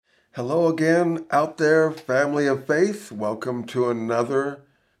Hello again, out there, family of faith. Welcome to another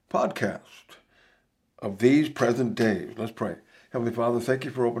podcast of these present days. Let's pray. Heavenly Father, thank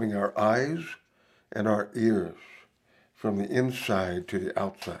you for opening our eyes and our ears from the inside to the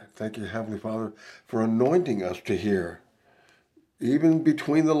outside. Thank you, Heavenly Father, for anointing us to hear, even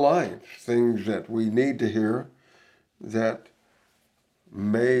between the lines, things that we need to hear that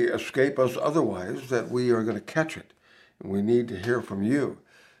may escape us otherwise, that we are going to catch it. And we need to hear from you.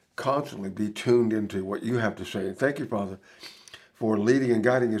 Constantly be tuned into what you have to say. And thank you, Father, for leading and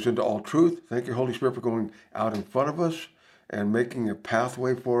guiding us into all truth. Thank you, Holy Spirit, for going out in front of us and making a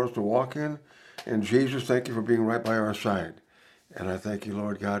pathway for us to walk in. And Jesus, thank you for being right by our side. And I thank you,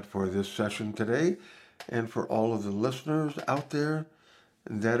 Lord God, for this session today and for all of the listeners out there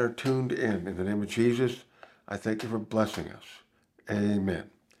that are tuned in. In the name of Jesus, I thank you for blessing us. Amen.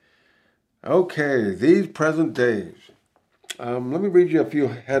 Okay, these present days. Let me read you a few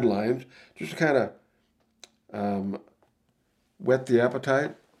headlines just to kind of whet the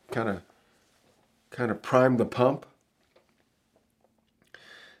appetite, kind of prime the pump.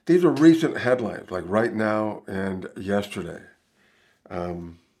 These are recent headlines, like right now and yesterday.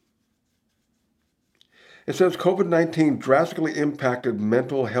 It says COVID-19 drastically impacted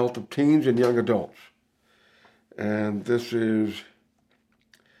mental health of teens and young adults. And this is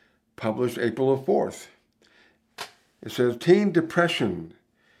published April 4th. It says teen depression.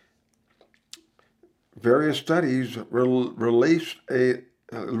 Various studies released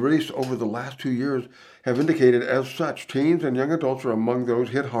over the last 2 years have indicated as such. Teens and young adults are among those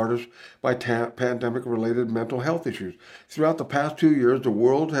hit hardest by pandemic-related mental health issues. Throughout the past 2 years, the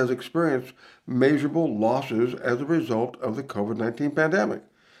world has experienced measurable losses as a result of the COVID-19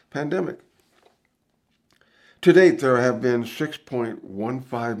 pandemic. To date, there have been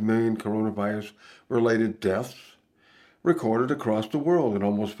 6.15 million coronavirus-related deaths recorded across the world and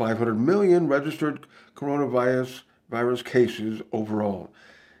almost 500 million registered coronavirus cases overall.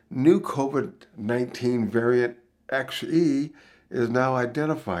 New COVID-19 variant XE is now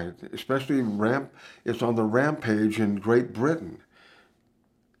identified, especially it's on the rampage in Great Britain.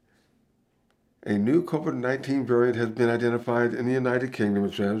 A new COVID-19 variant has been identified in the United Kingdom,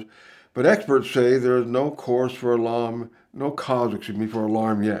 it says, but experts say there is no cause for alarm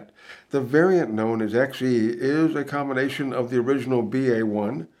yet. The variant known as XE is a combination of the original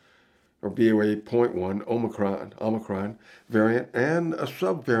BA1 or BA.1 Omicron variant and a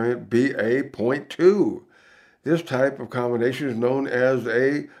subvariant BA.2. This type of combination is known as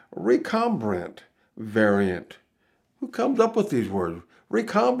a recombinant variant. Who comes up with these words?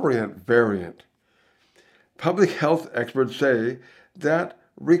 Recombinant variant. Public health experts say that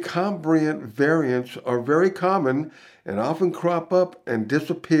recombinant variants are very common and often crop up and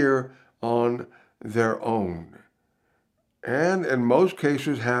disappear on their own, and in most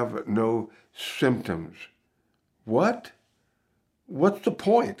cases have no symptoms. What? What's the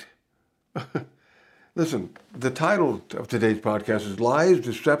point? Listen, the title of today's podcast is Lies,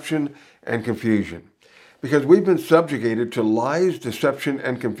 Deception, and Confusion, because we've been subjugated to lies, deception,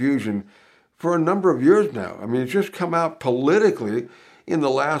 and confusion for a number of years now. I mean, it's just come out politically in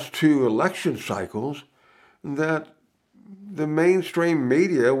the last 2 election cycles that the mainstream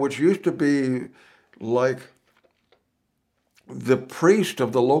media, which used to be like the priest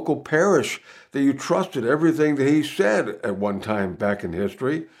of the local parish that you trusted everything that he said at one time back in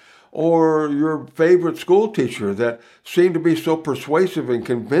history, or your favorite school teacher that seemed to be so persuasive and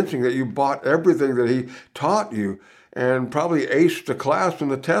convincing that you bought everything that he taught you and probably aced the class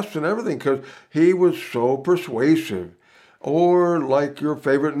and the tests and everything because he was so persuasive. Or like your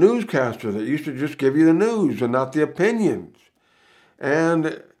favorite newscaster that used to just give you the news and not the opinions.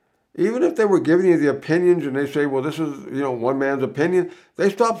 And even if they were giving you the opinions and they say, well, this is, one man's opinion, they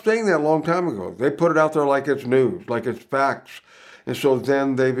stopped saying that a long time ago. They put it out there like it's news, like it's facts. And so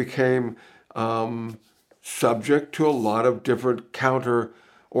then they became subject to a lot of different counter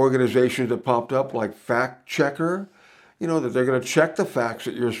organizations that popped up, like Fact Checker, that they're going to check the facts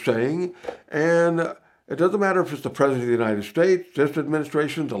that you're saying. And it doesn't matter if it's the President of the United States, this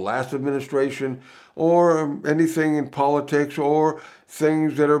administration, the last administration, or anything in politics, or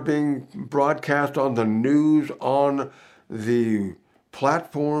things that are being broadcast on the news, on the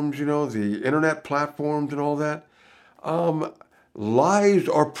platforms, the internet platforms and all that. Lies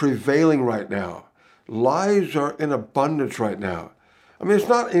are prevailing right now. Lies are in abundance right now. I mean, it's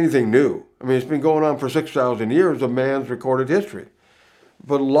not anything new. I mean, it's been going on for 6,000 years of man's recorded history.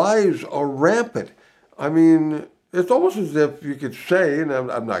 But lies are rampant. I mean, it's almost as if you could say, and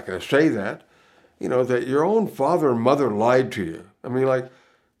I'm not going to say that, that your own father and mother lied to you. I mean, like,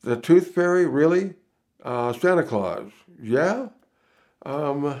 the tooth fairy, really? Santa Claus, yeah?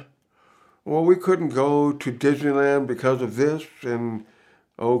 well, we couldn't go to Disneyland because of this, and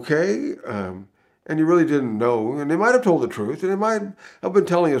okay, and you really didn't know, and they might have told the truth, and they might have been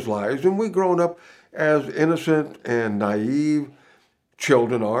telling us lies, and we've grown up as innocent and naive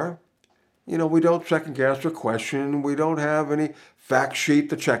children are. We don't second guess or question. We don't have any fact sheet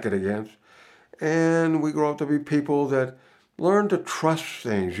to check it against. And we grow up to be people that learn to trust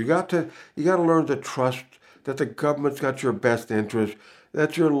things. You got to learn to trust that the government's got your best interest,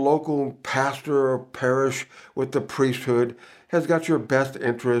 that your local pastor or parish with the priesthood has got your best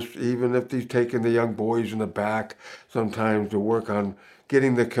interest, even if he's taking the young boys in the back sometimes to work on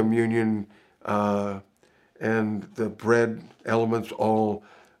getting the communion and the bread elements all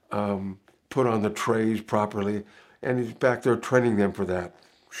put on the trays properly, and he's back there training them for that.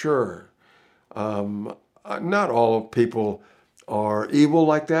 Sure. Not all people are evil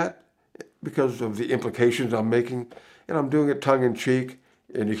like that because of the implications I'm making, and I'm doing it tongue in cheek,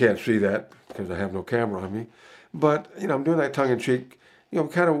 and you can't see that because I have no camera on me. But I'm doing that tongue in cheek.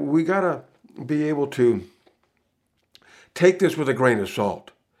 We gotta be able to take this with a grain of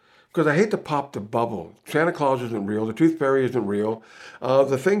salt. Because I hate to pop the bubble. Santa Claus isn't real. The Tooth Fairy isn't real.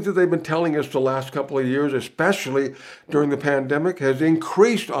 The things that they've been telling us the last couple of years, especially during the pandemic, has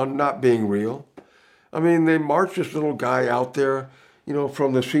increased on not being real. I mean, they marched this little guy out there,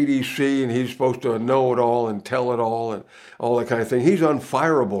 from the CDC, and he's supposed to know it all and tell it all and all that kind of thing. He's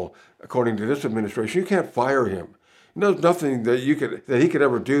unfireable, according to this administration. You can't fire him. There's nothing that he could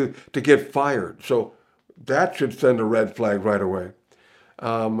ever do to get fired. So that should send a red flag right away.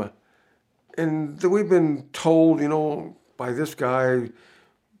 And we've been told, by this guy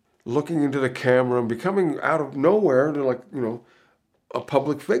looking into the camera and becoming out of nowhere, a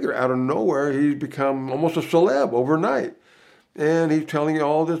public figure. Out of nowhere, he's become almost a celeb overnight. And he's telling you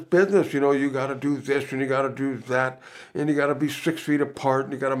all this business, you got to do this and you got to do that, and you got to be 6 feet apart,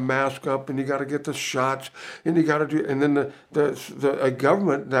 and you got to mask up, and you got to get the shots, and you got to do, and then the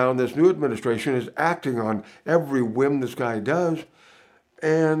government now, this new administration, is acting on every whim this guy does,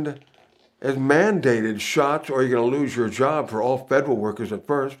 and has mandated shots or you're going to lose your job for all federal workers at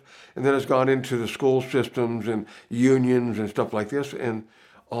first, and then it's gone into the school systems and unions and stuff like this, and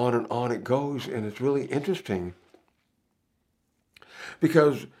on it goes, and it's really interesting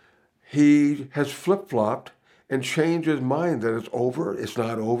because he has flip-flopped and changed his mind that it's over, it's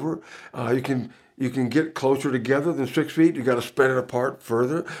not over. You can get closer together than 6 feet. You got to spread it apart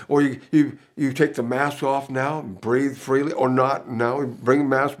further, or you take the mask off now and breathe freely, or not now, bring the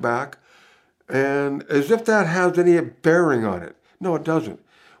mask back. And as if that has any bearing on it. No, it doesn't.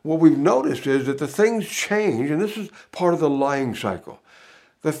 What we've noticed is that the things change, and this is part of the lying cycle.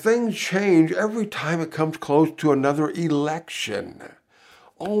 The things change every time it comes close to another election.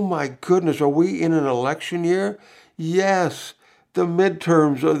 Oh my goodness, are we in an election year? Yes, the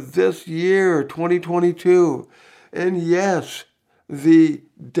midterms of this year, 2022. And yes, the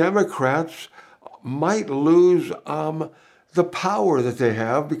Democrats might lose the power that they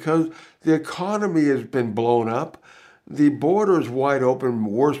have because the economy has been blown up. The border is wide open,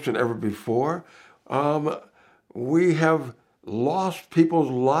 worse than ever before. We have lost people's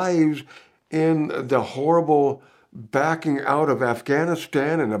lives in the horrible backing out of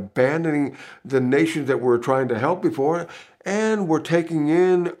Afghanistan and abandoning the nations that we're trying to help before. And we're taking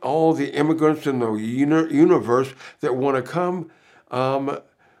in all the immigrants in the universe that want to come.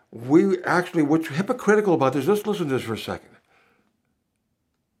 What's hypocritical about this, let's listen to this for a second.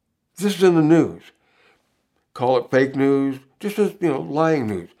 This is in the news. Call it fake news, just as, lying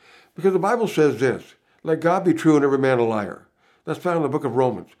news. Because the Bible says this, let God be true and every man a liar. That's found in the book of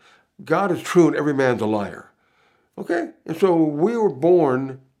Romans. God is true and every man's a liar. Okay? And so we were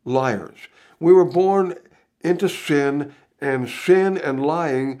born liars. We were born into sin, and sin and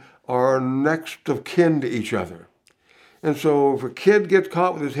lying are next of kin to each other. And so if a kid gets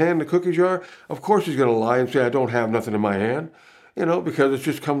caught with his hand in the cookie jar, of course he's going to lie and say, I don't have nothing in my hand, because it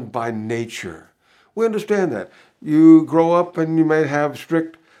just comes by nature. We understand that. You grow up and you may have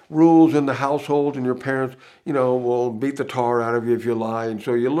strict rules in the household, and your parents, will beat the tar out of you if you lie. And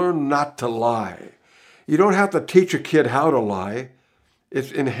so you learn not to lie. You don't have to teach a kid how to lie.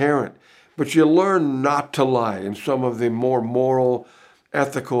 It's inherent. But you learn not to lie in some of the more moral,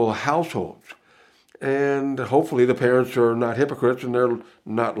 ethical households. And hopefully the parents are not hypocrites and they're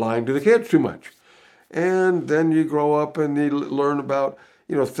not lying to the kids too much. And then you grow up and you learn about,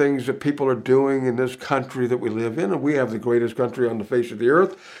 things that people are doing in this country that we live in. And we have the greatest country on the face of the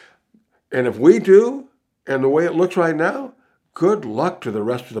earth. And if we do, and the way it looks right now, good luck to the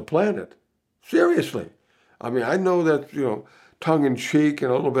rest of the planet. Seriously. I mean, I know that, tongue in cheek and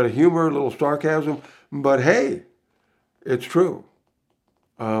a little bit of humor, a little sarcasm, but hey, it's true.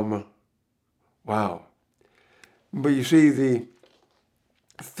 Wow. But you see, the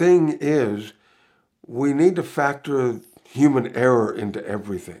thing is, we need to factor human error into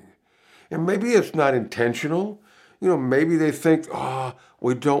everything. And maybe it's not intentional. Maybe they think,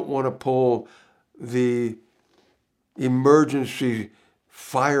 we don't want to pull the emergency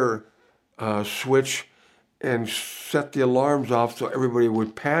fire switch and set the alarms off so everybody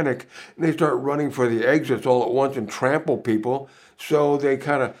would panic, and they start running for the exits all at once and trample people. So they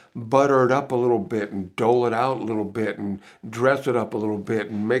kind of butter it up a little bit and dole it out a little bit and dress it up a little bit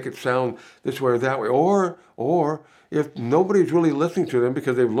and make it sound this way or that way. Or if nobody's really listening to them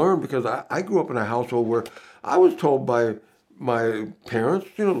because they've learned, because I grew up in a household where I was told by my parents,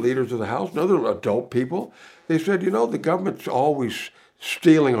 leaders of the house and other adult people, they said, the government's always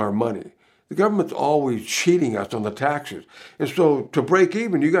stealing our money. The government's always cheating us on the taxes. And so to break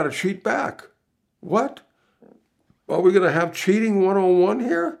even, you got to cheat back. What? Are we going to have cheating 101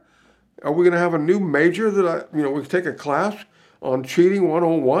 here? Are we going to have a new major that we can take a class on cheating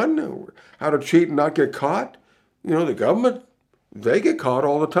 101? How to cheat and not get caught? The government, they get caught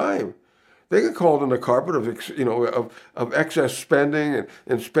all the time. They get called on the carpet of excess spending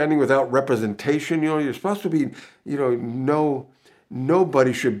and spending without representation. You're supposed to be,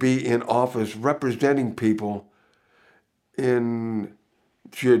 nobody should be in office representing people in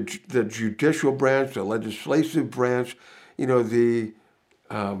the judicial branch, the legislative branch, all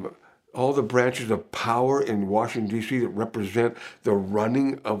the branches of power in Washington, D.C. that represent the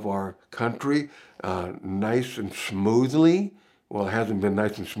running of our country nice and smoothly. Well, it hasn't been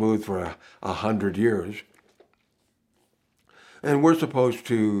nice and smooth for 100 years. And we're supposed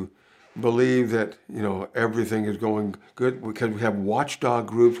to believe that, everything is going good because we have watchdog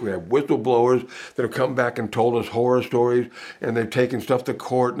groups, we have whistleblowers that have come back and told us horror stories, and they've taken stuff to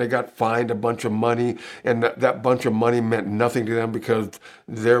court and they got fined a bunch of money, and that bunch of money meant nothing to them because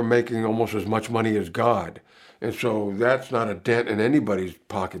they're making almost as much money as God. And so that's not a dent in anybody's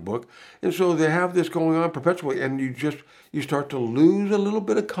pocketbook. And so they have this going on perpetually, and you start to lose a little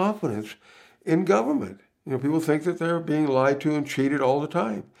bit of confidence in government. People think that they're being lied to and cheated all the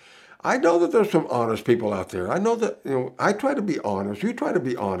time. I know that there's some honest people out there. I know that, I try to be honest. You try to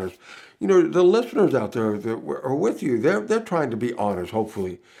be honest. The listeners out there that are with you, they're trying to be honest,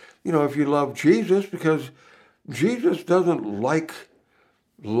 hopefully. If you love Jesus, because Jesus doesn't like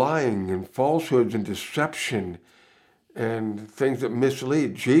lying and falsehoods and deception and things that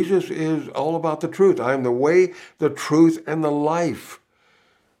mislead. Jesus is all about the truth. I am the way, the truth, and the life.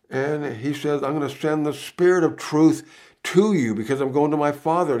 And he says, I'm going to send the Spirit of truth to you because I'm going to my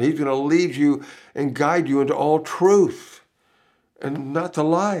Father, and he's going to lead you and guide you into all truth and not the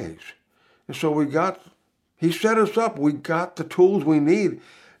lies. And so he set us up. We got the tools we need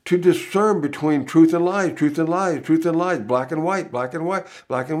to discern between truth and lies, truth and lies, truth and lies, black and white, black and white,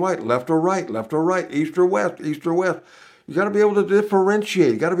 black and white, left or right, east or west, east or west. You got to be able to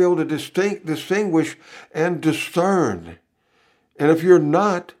differentiate. You got to be able to distinguish and discern. And if you're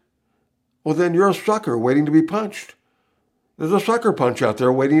not, well, then you're a sucker waiting to be punched. There's a sucker punch out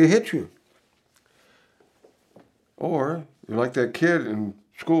there waiting to hit you. Or you're like that kid in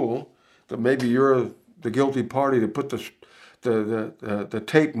school that maybe you're the guilty party to put the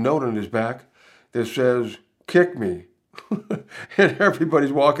taped note on his back that says, "Kick me." And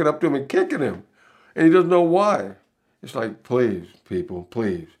everybody's walking up to him and kicking him. And he doesn't know why. It's like, please, people,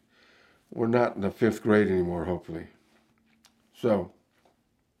 please. We're not in the 5th grade anymore, hopefully. So,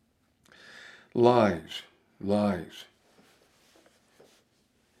 lies.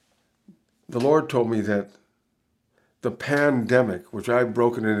 The Lord told me that the pandemic, which I've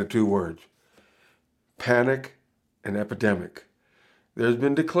broken into 2 words, panic and epidemic, there's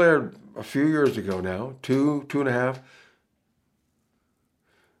been declared a few years ago now, 2.5,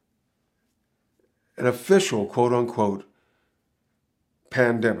 an official, quote unquote,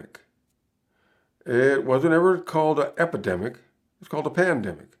 pandemic. It wasn't ever called an epidemic, it's called a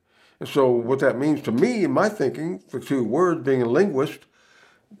pandemic. And so what that means to me, in my thinking, for 2 words, being a linguist,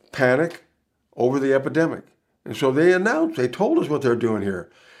 panic over the epidemic. And so they told us what they're doing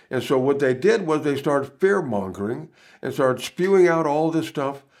here. And so what they did was they started fear-mongering and started spewing out all this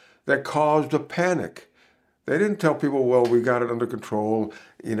stuff that caused a panic. They didn't tell people, well, we got it under control.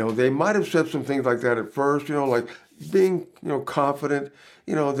 They might have said some things like that at first, like being, confident,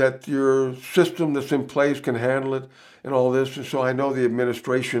 that your system that's in place can handle it and all this. And so I know the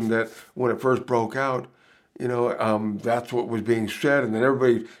administration that when it first broke out, that's what was being said. And then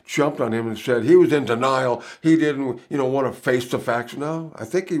everybody jumped on him and said he was in denial. He didn't, want to face the facts. No, I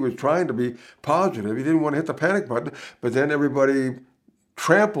think he was trying to be positive. He didn't want to hit the panic button. But then everybody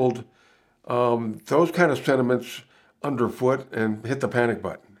trampled those kind of sentiments underfoot and hit the panic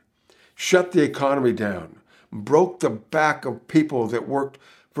button. shut the economy down, broke the back of people that worked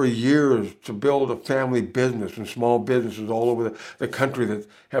for years to build a family business and small businesses all over the country that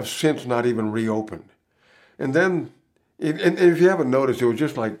have since not even reopened. And then, and if you haven't noticed, it was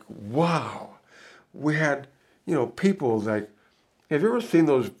just like, wow. We had, people like, have you ever seen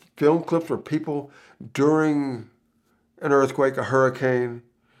those film clips where people during an earthquake, a hurricane,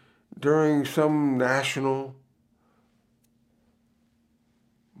 during some national,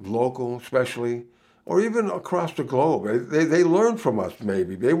 local especially, or even across the globe, they learned from us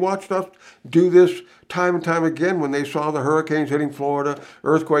maybe. They watched us do this time and time again when they saw the hurricanes hitting Florida,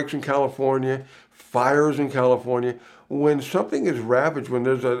 earthquakes in California, fires in California. When something is ravaged, when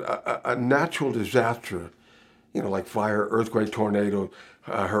there's a natural disaster, like fire, earthquake, tornado,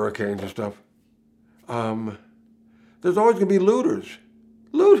 hurricanes and stuff, there's always going to be looters.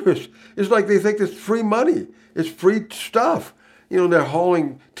 Looters. It's like they think it's free money. It's free stuff. They're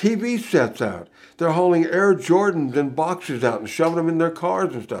hauling TV sets out. They're hauling Air Jordans and boxes out and shoving them in their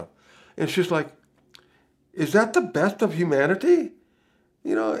cars and stuff. And it's just like, is that the best of humanity?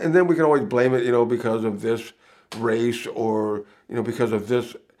 And then we can always blame it, because of this race or, because of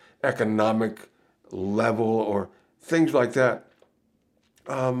this economic level or things like that.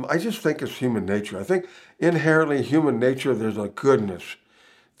 I just think it's human nature. I think inherently human nature, there's a goodness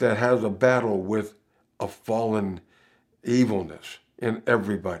that has a battle with a fallen evilness in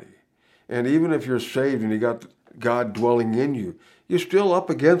everybody. And even if you're saved and you got God dwelling in you, you're still up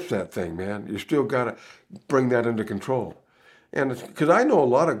against that thing, man. You still got to bring that into control. And because I know a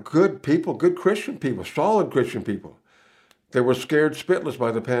lot of good people, good Christian people, solid Christian people, that were scared spitless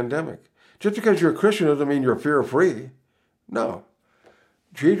by the pandemic. Just because you're a Christian doesn't mean you're fear-free. No.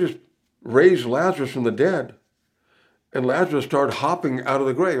 Jesus raised Lazarus from the dead, and Lazarus started hopping out of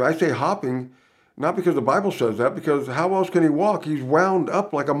the grave. I say hopping, not because the Bible says that, because how else can he walk? He's wound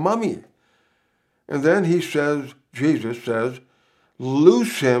up like a mummy. And then Jesus says,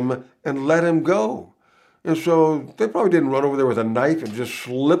 loose him and let him go. And so they probably didn't run over there with a knife and just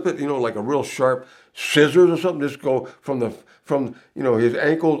slip it, like a real sharp scissors or something, just go from his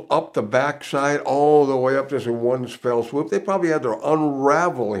ankle up the backside all the way up just in one fell swoop. They probably had to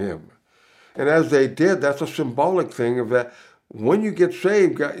unravel him. And as they did, that's a symbolic thing of that. When you get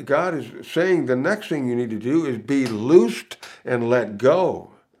saved, God is saying the next thing you need to do is be loosed and let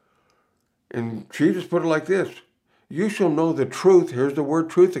go. And Jesus put it like this: you shall know the truth. Here's the word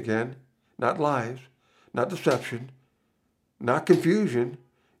truth again, not lies, not deception, not confusion.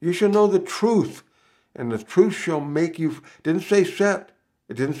 You shall know the truth, and the truth shall make you. It didn't say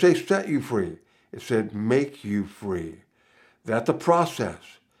set you free. It said make you free. That's a process.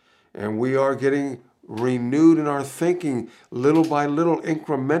 And we are getting renewed in our thinking little by little,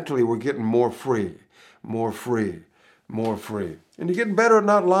 incrementally. We're getting more free, more free, more free. And you're getting better at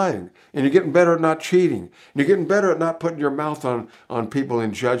not lying. And you're getting better at not cheating. And you're getting better at not putting your mouth on people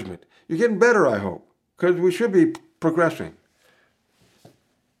in judgment. You're getting better, I hope, because we should be progressing.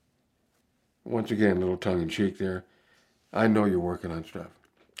 Once again, a little tongue-in-cheek there. I know you're working on stuff.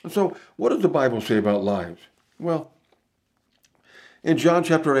 So what does the Bible say about lies? Well, in John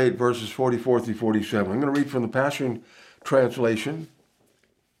chapter 8, verses 44 through 47, I'm going to read from the Passion Translation.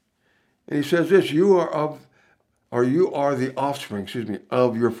 And he says this: you are the offspring,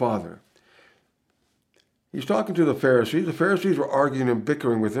 of your father. He's talking to the Pharisees. The Pharisees were arguing and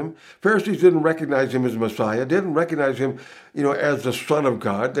bickering with him. Pharisees didn't recognize him as Messiah, didn't recognize him, as the Son of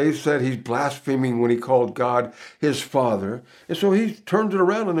God. They said he's blaspheming when he called God his Father. And so he turns it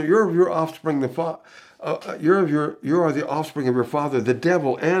around, and you're of your offspring, you are the offspring of your father, the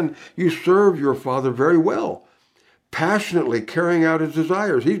devil, and you serve your father very well, passionately carrying out his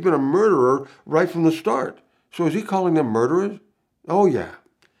desires. He's been a murderer right from the start. So is he calling them murderers? Oh, yeah.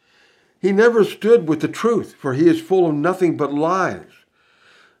 He never stood with the truth, for he is full of nothing but lies.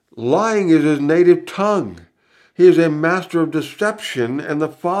 Lying is his native tongue. He is a master of deception and the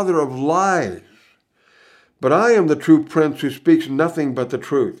father of lies. But I am the true prince who speaks nothing but the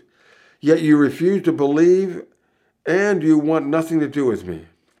truth. Yet you refuse to believe, and you want nothing to do with me.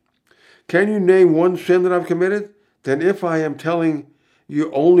 Can you name one sin that I've committed? Then if I am telling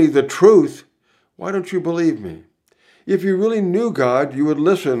you only the truth, why don't you believe me? If you really knew God, you would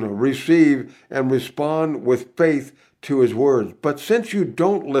listen, receive, and respond with faith to his words. But since you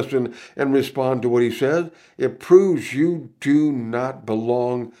don't listen and respond to what he says, it proves you do not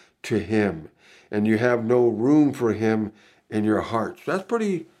belong to him, and you have no room for him in your hearts. That's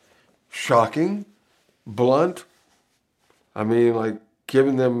pretty shocking, blunt. I mean, like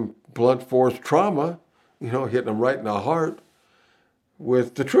giving them blunt force trauma, hitting them right in the heart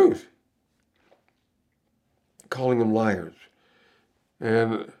with the truth. Calling them liars.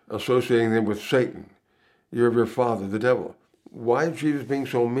 and associating them with Satan. You're of your father, the devil. Why is Jesus being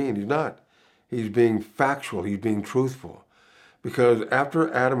so mean? He's not. He's being factual. He's being truthful. Because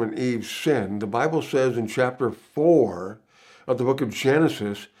after Adam and Eve sinned, the Bible says in chapter 4 of the book of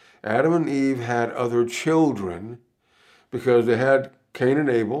Genesis, Adam and Eve had other children because they had Cain and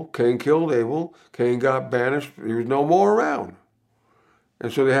Abel. Cain killed Abel. Cain got banished. He was no more around.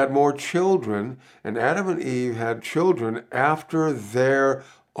 And so they had more children, and Adam and Eve had children after their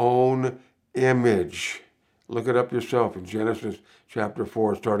own image. Look it up yourself in Genesis chapter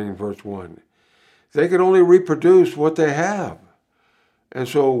 4, starting in verse 1. They can only reproduce what they have. And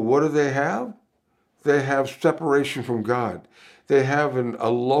so what do they have? They have separation from God. They have a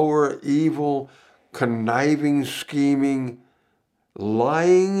lower, evil, conniving, scheming,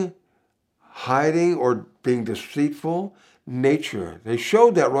 lying, hiding, or being deceitful nature. They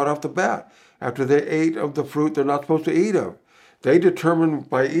showed that right off the bat after they ate of the fruit they're not supposed to eat of. They determined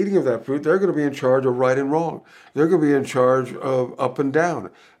by eating of that fruit, they're going to be in charge of right and wrong. They're going to be in charge of up and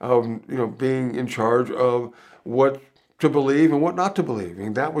down, of being in charge of what to believe and what not to believe.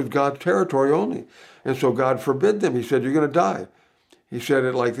 And that was God's territory only. And so God forbid them. He said, you're going to die. He said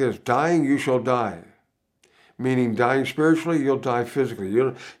it like this, dying you shall die. Meaning dying spiritually, you'll die physically.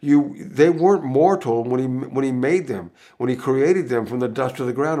 They weren't mortal when he made them, when he created them from the dust of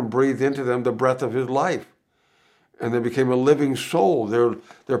the ground and breathed into them the breath of his life. And they became a living soul.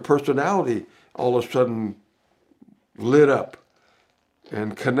 Their personality all of a sudden lit up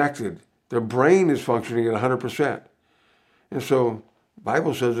and connected. Their brain is functioning at 100%. And so the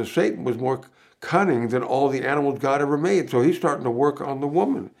Bible says that Satan was more cunning than all the animals God ever made. So he's starting to work on the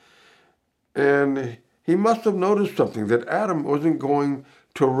woman. And he must have noticed something, that Adam wasn't going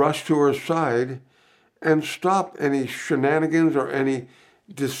to rush to her side and stop any shenanigans or any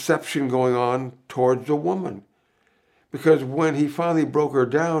deception going on towards the woman. Because when he finally broke her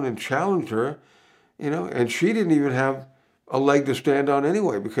down and challenged her, and she didn't even have a leg to stand on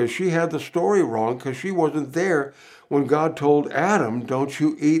anyway, because she had the story wrong, because she wasn't there when God told Adam, don't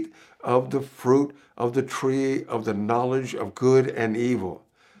you eat of the fruit of the tree of the knowledge of good and evil.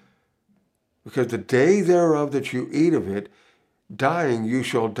 Because the day thereof that you eat of it, dying you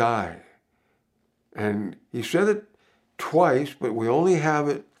shall die. And he said it twice, but we only have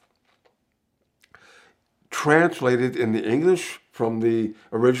it translated in the English from the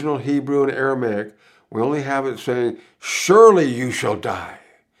original Hebrew and Aramaic. We only have it saying, surely you shall die.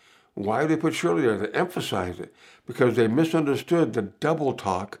 Why did they put surely there? To emphasize it. Because they misunderstood the double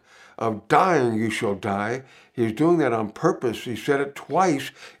talk of dying you shall die. He was doing that on purpose. He said it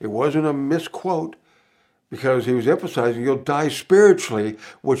twice. It wasn't a misquote, because he was emphasizing you'll die spiritually,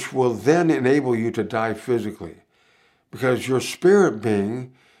 which will then enable you to die physically. Because your spirit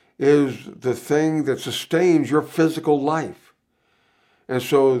being is the thing that sustains your physical life. And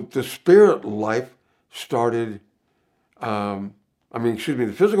so the spirit life started,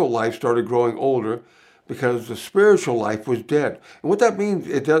 the physical life started growing older because the spiritual life was dead. And what that means,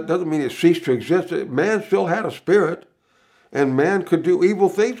 it doesn't mean it ceased to exist. Man still had a spirit, and man could do evil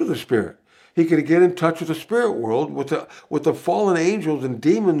things with the spirit. He could get in touch with the spirit world, with the fallen angels and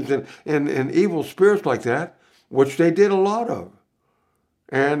demons and evil spirits like that, which they did a lot of.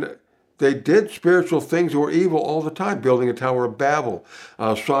 And they did spiritual things that were evil all the time, building a Tower of Babel,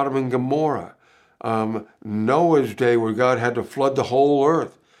 Sodom and Gomorrah, Noah's day where God had to flood the whole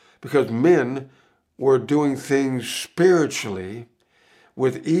earth because men were doing things spiritually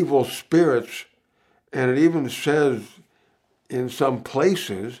with evil spirits. And it even says in some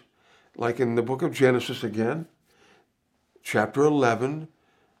places, like in the book of Genesis again, chapter 11,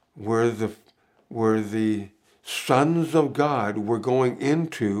 where the sons of God were going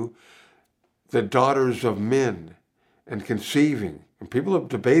into the daughters of men and conceiving. And people have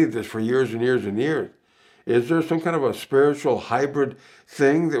debated this for years and years and years. Is there some kind of a spiritual hybrid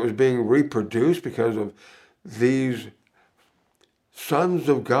thing that was being reproduced because of these sons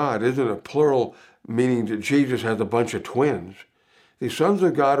of God? Isn't a plural, meaning that Jesus has a bunch of twins? The sons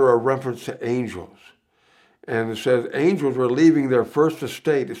of God are a reference to angels. And it says angels were leaving their first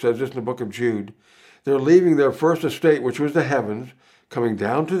estate. It says this in the book of Jude. They're leaving their first estate, which was the heavens, coming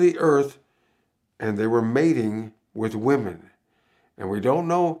down to the earth, and they were mating with women. And we don't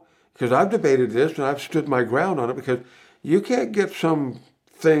know, because I've debated this and I've stood my ground on it, because you can't get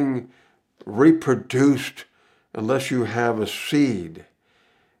something reproduced unless you have a seed.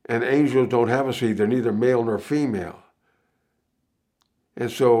 And angels don't have a seed. They're neither male nor female.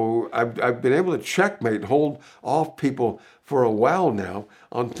 And so I've been able to checkmate and hold off people for a while now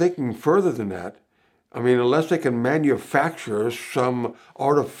on thinking further than that. I mean, unless they can manufacture some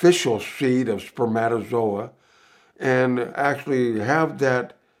artificial seed of spermatozoa and actually have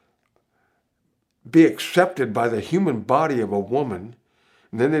that be accepted by the human body of a woman.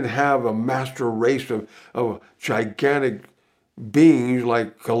 And then they'd have a master race of gigantic beings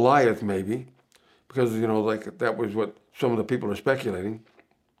like Goliath, maybe, because, like that was what some of the people are speculating.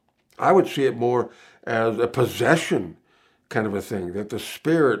 I would see it more as a possession kind of a thing, that the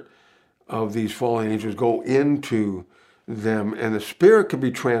spirit of these fallen angels go into them, and the spirit could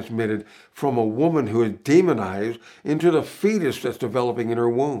be transmitted from a woman who is demonized into the fetus that's developing in her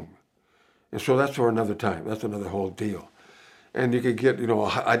womb. And so that's for another time. That's another whole deal. And you could get,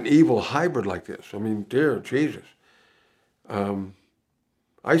 an evil hybrid like this. I mean, dear Jesus.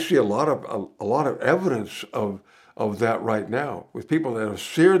 I see a lot of evidence of that right now, with people that have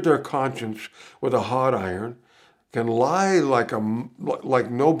seared their conscience with a hot iron, can lie like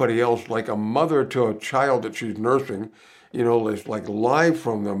nobody else, like a mother to a child that she's nursing, it's like lie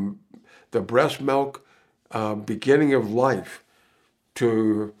from the breast milk beginning of life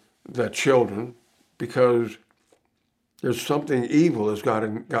to the children, because there's something evil that's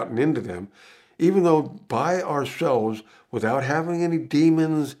gotten into them, even though by ourselves, without having any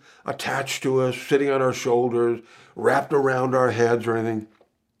demons attached to us, sitting on our shoulders, wrapped around our heads or anything,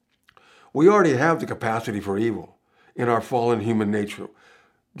 we already have the capacity for evil in our fallen human nature.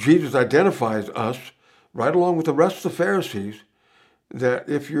 Jesus identifies us, right along with the rest of the Pharisees, that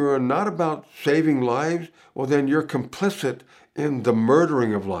if you're not about saving lives, well, then you're complicit in the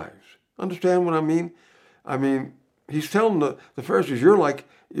murdering of lives. Understand what I mean? I mean, he's telling the Pharisees, you're like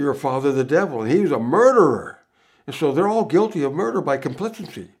your father, the devil, and he's a murderer. And so they're all guilty of murder by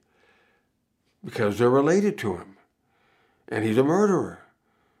complicity because they're related to him. And he's a murderer.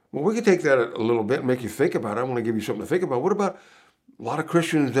 Well, we could take that a little bit and make you think about it. I want to give you something to think about. What about a lot of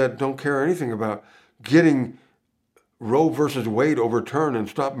Christians that don't care anything about getting Roe versus Wade overturned and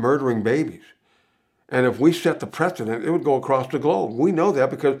stop murdering babies? And if we set the precedent, it would go across the globe. We know that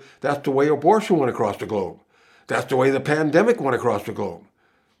because that's the way abortion went across the globe. That's the way the pandemic went across the globe.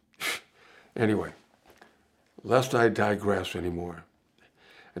 Anyway, lest I digress anymore,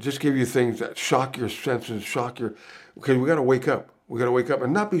 I just give you things that shock your senses, because we got to wake up. We got to wake up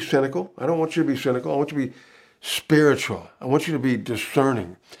and not be cynical. I don't want you to be cynical. I want you to be spiritual. I want you to be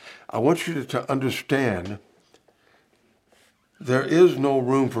discerning. I want you to understand there is no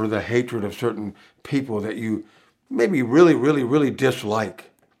room for the hatred of certain people that you maybe really, really, really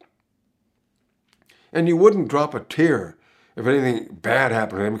dislike. And you wouldn't drop a tear if anything bad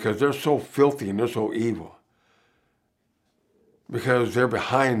happened to them, because they're so filthy and they're so evil. Because they're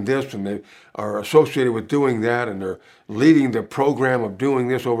behind this and they are associated with doing that, and they're leading the program of doing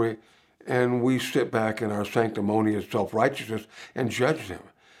this over here. And we sit back in our sanctimonious self-righteousness and judge them.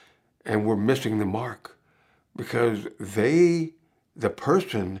 And we're missing the mark, because the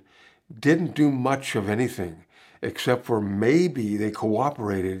person didn't do much of anything, except for maybe they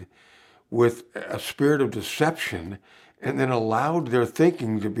cooperated with a spirit of deception and then allowed their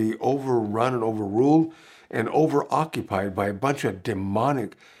thinking to be overrun and overruled and overoccupied by a bunch of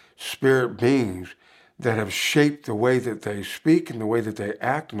demonic spirit beings that have shaped the way that they speak and the way that they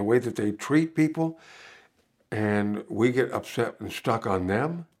act and the way that they treat people. And we get upset and stuck on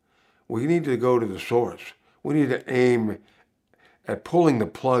them. We need to go to the source. We need to aim at pulling the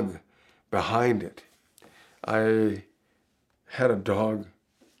plug behind it. I had a dog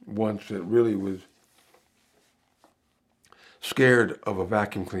once that really was scared of a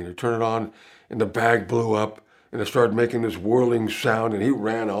vacuum cleaner. Turn it on and the bag blew up and it started making this whirling sound, and he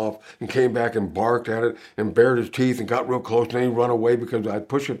ran off and came back and barked at it and bared his teeth and got real close, and then he'd run away because I'd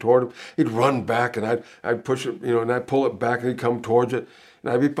push it toward him. He'd run back and I'd push it, and I'd pull it back and he'd come towards it,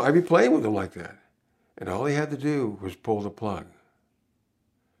 and I'd be playing with him like that. And all he had to do was pull the plug.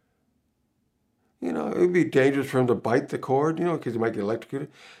 It would be dangerous for him to bite the cord, because he might get electrocuted.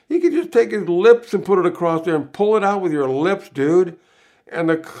 He could just take his lips and put it across there and pull it out with your lips, dude. And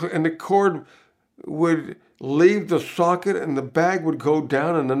the cord would leave the socket and the bag would go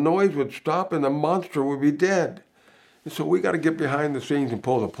down and the noise would stop and the monster would be dead. And so we got to get behind the scenes and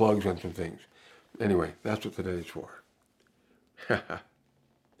pull the plugs on some things. Anyway, that's what today's for.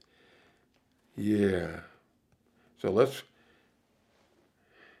 Yeah. So let's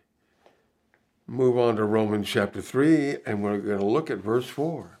move on to Romans chapter 3, and we're going to look at verse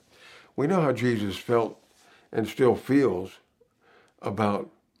 4. We know how Jesus felt and still feels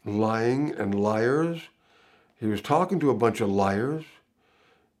about lying and liars. He was talking to a bunch of liars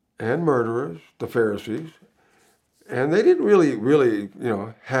and murderers, the Pharisees, and they didn't really,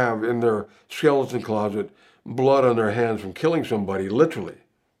 have in their skeleton closet blood on their hands from killing somebody, literally.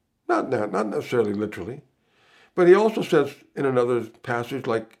 Not necessarily literally. But he also says in another passage,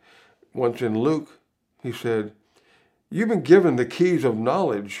 like once in Luke, he said, You've been given the keys of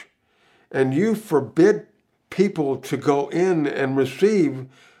knowledge, and you forbid people to go in and receive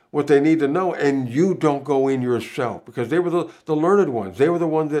what they need to know, and you don't go in yourself, because they were the learned ones. They were the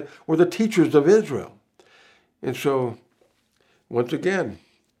ones that were the teachers of Israel. And so, once again,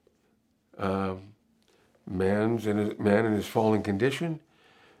 man in his fallen condition,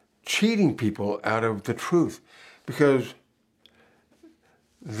 cheating people out of the truth, because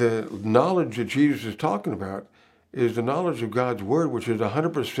the knowledge that Jesus is talking about is the knowledge of God's word, which is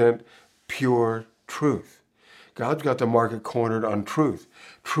 100% pure truth. God's got the market cornered on truth.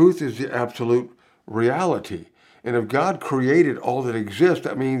 Truth is the absolute reality. And if God created all that exists,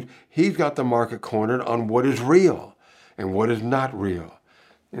 that means he's got the market cornered on what is real and what is not real.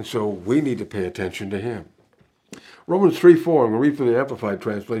 And so we need to pay attention to him. Romans 3:4, I'm going to read from the Amplified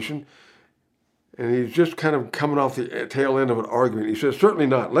Translation. And he's just kind of coming off the tail end of an argument. He says, certainly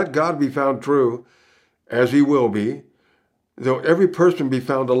not. Let God be found true, as he will be, though every person be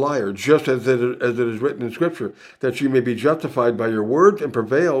found a liar, just as it is written in Scripture, that you may be justified by your words and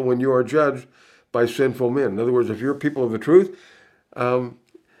prevail when you are judged by sinful men. In other words, if you're people of the truth,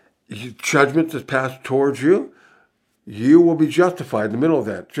 judgment is passed towards you, you will be justified in the middle of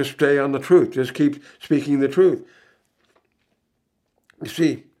that. Just stay on the truth. Just keep speaking the truth. You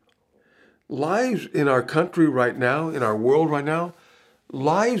see, lies in our country right now, in our world right now,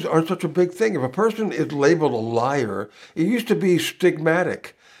 lies aren't such a big thing. If a person is labeled a liar, it used to be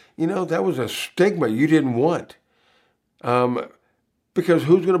stigmatic. That was a stigma you didn't want. Because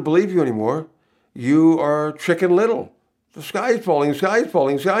who's going to believe you anymore? You are Chicken Little. The sky is falling, sky is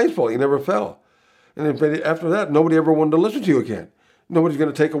falling, sky is falling. You never fell. And then after that, nobody ever wanted to listen to you again. Nobody's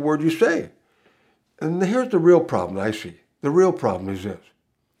going to take a word you say. And here's the real problem I see. The real problem is this.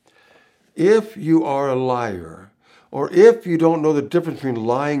 If you are a liar, or if you don't know the difference between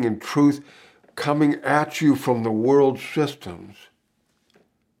lying and truth coming at you from the world systems,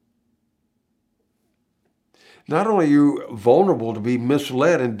 not only are you vulnerable to be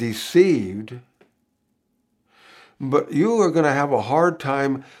misled and deceived, but you are going to have a hard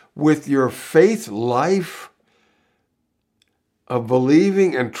time with your faith life of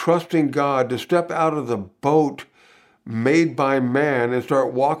believing and trusting God to step out of the boat made by man and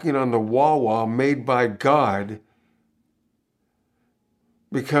start walking on the wawa made by God,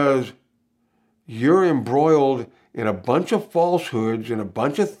 because you're embroiled in a bunch of falsehoods and a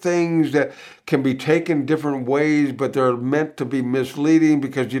bunch of things that can be taken different ways, but they're meant to be misleading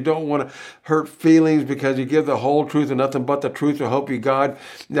because you don't want to hurt feelings, because you give the whole truth and nothing but the truth to help you God.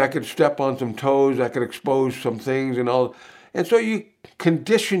 That could step on some toes, that could expose some things and all. And so you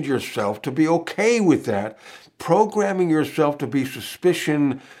conditioned yourself to be okay with that, programming yourself to be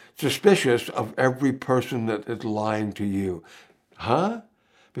suspicious of every person that is lying to you.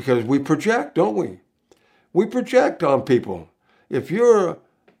 Because we project, don't we? We project on people. If you're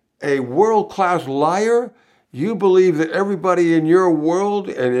a world-class liar, you believe that everybody in your world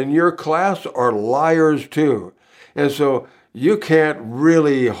and in your class are liars too. And so you can't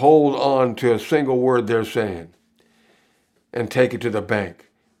really hold on to a single word they're saying and take it to the bank.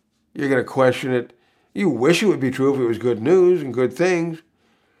 You're going to question it. You wish it would be true if it was good news and good things,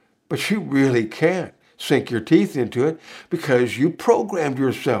 but you really can't sink your teeth into it because you programmed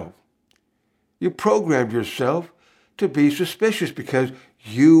yourself. You programmed yourself to be suspicious because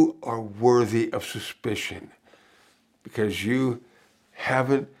you are worthy of suspicion, because you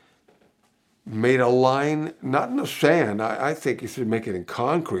haven't made a line, not in the sand. I think you should make it in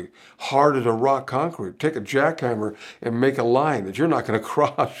concrete, hard as a rock concrete. Take a jackhammer and make a line that you're not going to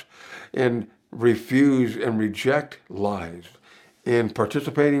cross, and refuse and reject lies in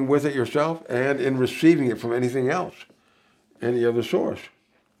participating with it yourself and in receiving it from anything else, any other source.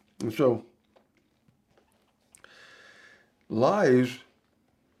 And so lies,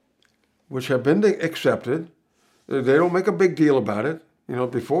 which have been accepted, they don't make a big deal about it.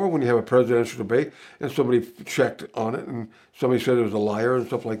 Before, when you have a presidential debate and somebody checked on it and somebody said it was a liar and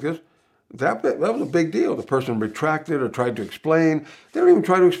stuff like this, that was a big deal. The person retracted or tried to explain. They don't even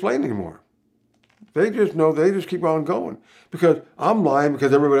try to explain anymore. They just keep on going because I'm lying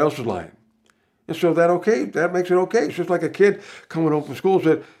because everybody else is lying. And so that makes it okay. It's just like a kid coming home from school and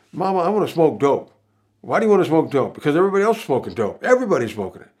said, Mama, I want to smoke dope. Why do you want to smoke dope? Because everybody else is smoking dope. Everybody's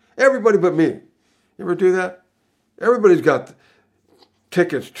smoking it. Everybody but me. You ever do that? Everybody's got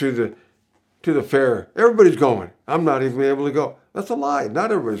tickets to the fair. Everybody's going. I'm not even able to go. That's a lie.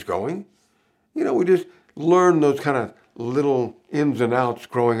 Not everybody's going. We just learn those kind of little ins and outs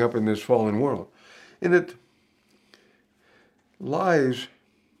growing up in this fallen world. And lies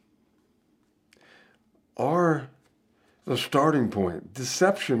are the starting point.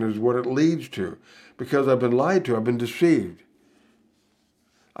 Deception is what it leads to. Because I've been lied to, I've been deceived.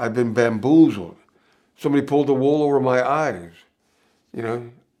 I've been bamboozled. Somebody pulled the wool over my eyes. You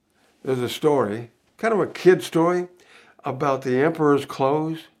know, there's a story, kind of a kid story, about the emperor's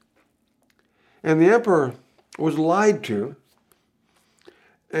clothes. And the emperor was lied to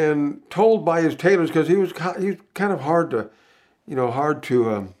and told by his tailors, because he was kind of hard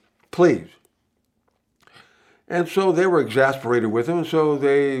to please. And so they were exasperated with him, and so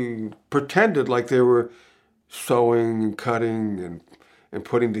they pretended like they were sewing and cutting and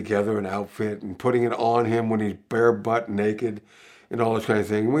putting together an outfit and putting it on him when he's bare butt naked and all this kind of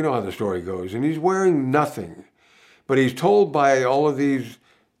thing. We know how the story goes. And he's wearing nothing. But he's told by all of these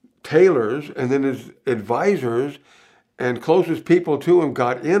tailors, and then his advisors and closest people to him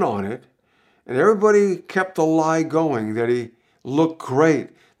got in on it. And everybody kept the lie going that he looked great.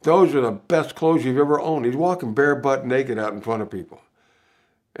 Those are the best clothes you've ever owned. He's walking bare butt naked out in front of people.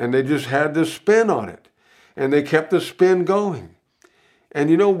 And they just had this spin on it. And they kept the spin going. And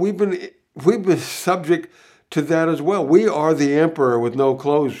you know, we've been subject to that as well. We are the emperor with no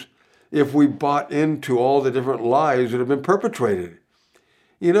clothes if we bought into all the different lies that have been perpetrated.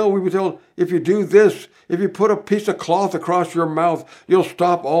 You know, we were told, if you do this, if you put a piece of cloth across your mouth, you'll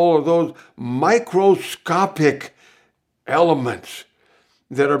stop all of those microscopic elements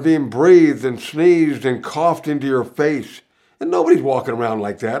that are being breathed and sneezed and coughed into your face. And nobody's walking around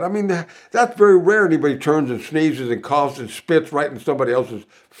like that. I mean, that's very rare. Anybody turns and sneezes and coughs and spits right in somebody else's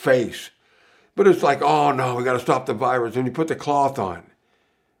face. But it's like, oh no, we got to stop the virus. And you put the cloth on.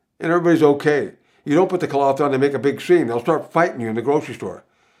 And everybody's okay. You don't put the cloth on, they make a big scene. They'll start fighting you in the grocery store.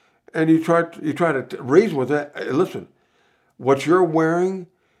 And you try to reason with that. Hey, listen, what you're wearing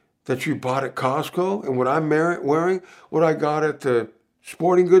that you bought at Costco and what I'm wearing, what I got at the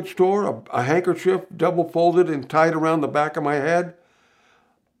sporting goods store, a handkerchief double folded and tied around the back of my head,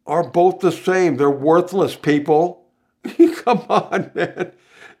 are both the same. They're worthless, people. Come on, man.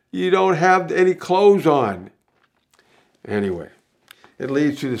 You don't have any clothes on. Anyway, it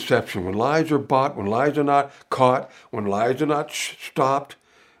leads to deception. When lies are bought, when lies are not caught, when lies are not stopped,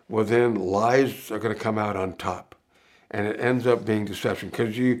 well then lies are going to come out on top. And it ends up being deception.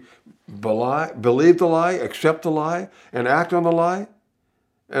 Because you believe the lie, accept the lie, and act on the lie,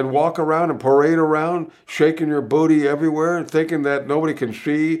 and walk around and parade around, shaking your booty everywhere and thinking that nobody can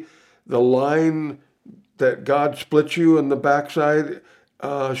see the line that God split you in the backside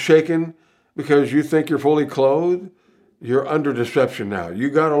shaking because you think you're fully clothed, you're under deception now. You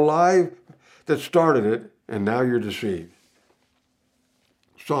got a lie that started it, and now you're deceived.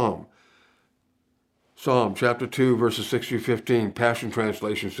 Psalm chapter 2, verses 6 through 15, Passion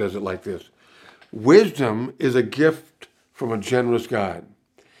Translation says it like this. Wisdom is a gift from a generous God.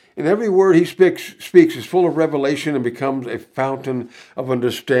 And every word he speaks is full of revelation and becomes a fountain of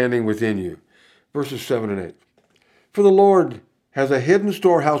understanding within you. Verses 7 and 8. For the Lord has a hidden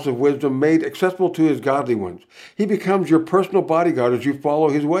storehouse of wisdom made accessible to his godly ones. He becomes your personal bodyguard as you follow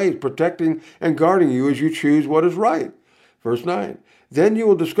his ways, protecting and guarding you as you choose what is right. Verse 9. Then you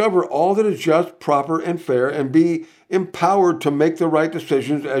will discover all that is just, proper, and fair, and be empowered to make the right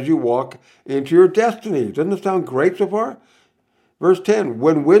decisions as you walk into your destiny. Doesn't it sound great so far? Verse 10,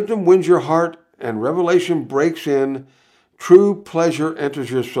 when wisdom wins your heart and revelation breaks in, true pleasure enters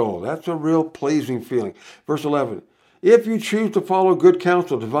your soul. That's a real pleasing feeling. Verse 11, if you choose to follow good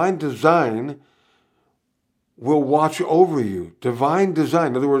counsel, divine design will watch over you. Divine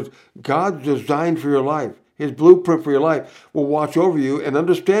design, in other words, God's design for your life, his blueprint for your life will watch over you, and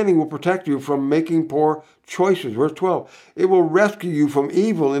understanding will protect you from making poor choices. Verse 12, it will rescue you from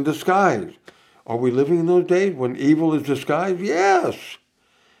evil in disguise. Are we living in those days when evil is disguised? Yes.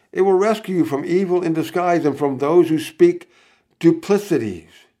 It will rescue you from evil in disguise and from those who speak duplicities.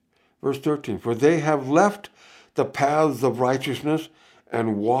 Verse 13, for they have left the paths of righteousness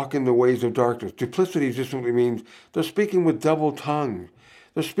and walk in the ways of darkness. Duplicities just simply means they're speaking with double tongue.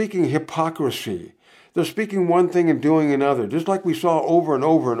 They're speaking hypocrisy. They're speaking one thing and doing another, just like we saw over and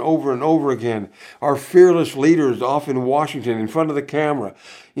over and over and over again. Our fearless leaders off in Washington in front of the camera,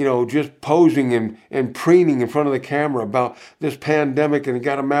 just posing and preening in front of the camera about this pandemic and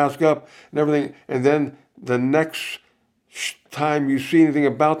got to mask up and everything. And then the next time you see anything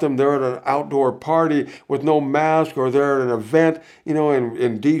about them, they're at an outdoor party with no mask, or they're at an event,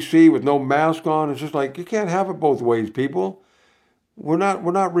 in D.C. with no mask on. It's just like, you can't have it both ways, people. We're not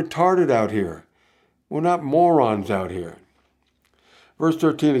retarded out here. We're not morons out here. Verse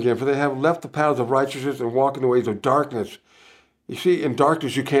 13 again, for they have left the paths of righteousness and walk in the ways of darkness. You see, in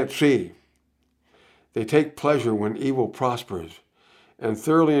darkness you can't see. They take pleasure when evil prospers and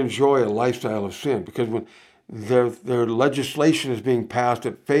thoroughly enjoy a lifestyle of sin. Because when their legislation is being passed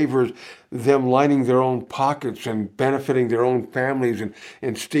that favors them lining their own pockets and benefiting their own families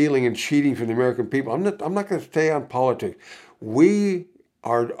and stealing and cheating from the American people. I'm not going to stay on politics. We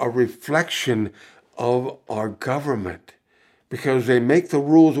are a reflection of our government because they make the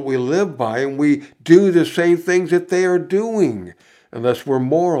rules that we live by, and we do the same things that they are doing unless we're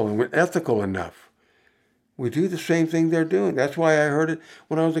moral and we're ethical enough. We do the same thing they're doing. That's why I heard it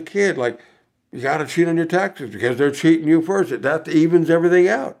when I was a kid, like, you got to cheat on your taxes because they're cheating you first. That evens everything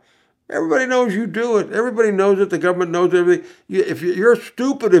out. Everybody knows you do it. Everybody knows it. The government knows everything. You're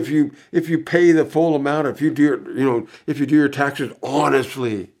stupid if you pay the full amount. If you do your taxes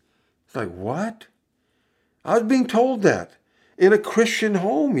honestly. It's like, what? I was being told that in a Christian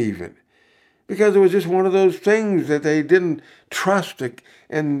home even, because it was just one of those things that they didn't trust,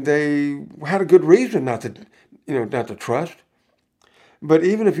 and they had a good reason not to trust. But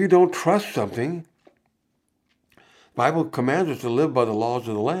even if you don't trust something, the Bible commands us to live by the laws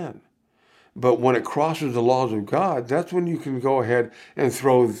of the land. But when it crosses the laws of God, that's when you can go ahead and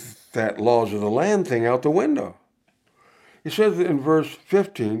throw that laws of the land thing out the window. It says in verse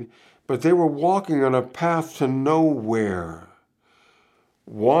 15, but they were walking on a path to nowhere,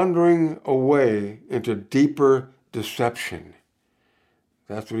 wandering away into deeper deception.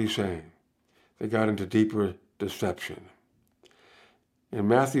 That's what he's saying. They got into deeper deception. In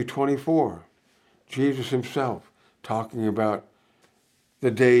Matthew 24, Jesus himself talking about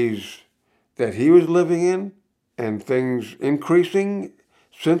the days that he was living in and things increasing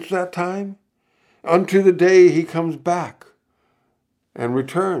since that time unto the day he comes back and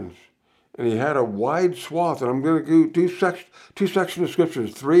returns. And he had a wide swath, and I'm going to do two sections of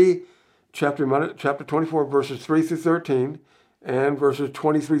scriptures, chapter 24, verses 3 through 13, and verses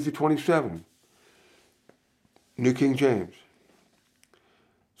 23 through 27. New King James.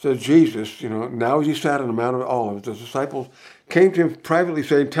 Says Jesus, now as he sat on the Mount of Olives, the disciples came to him privately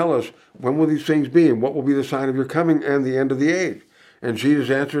saying, tell us, when will these things be, and what will be the sign of your coming and the end of the age? And Jesus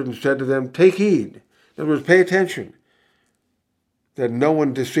answered and said to them, take heed. In other words, pay attention, that no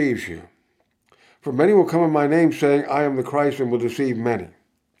one deceives you. For many will come in my name saying, I am the Christ, and will deceive many.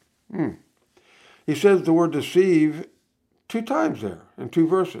 He says the word deceive 2 times there in 2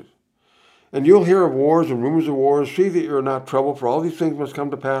 verses. And you'll hear of wars and rumors of wars. See that you're not troubled, for all these things must come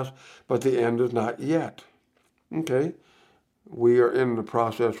to pass, but the end is not yet. Okay, we are in the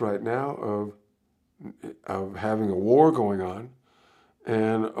process right now of having a war going on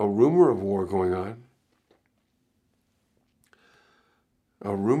and a rumor of war going on.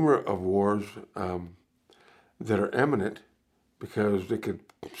 A rumor of wars that are imminent because they could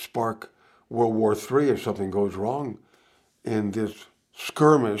spark World War III if something goes wrong in this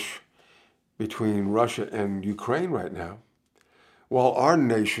skirmish between Russia and Ukraine right now, while our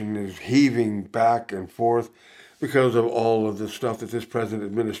nation is heaving back and forth because of all of the stuff that this present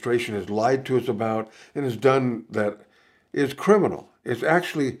administration has lied to us about and has done that is criminal. It's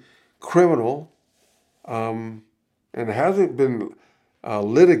actually criminal and hasn't been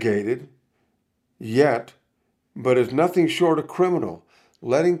litigated yet, but it's nothing short of criminal.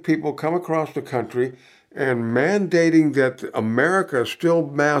 Letting people come across the country and mandating that America still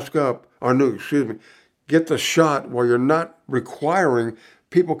mask up, get the shot while you're not requiring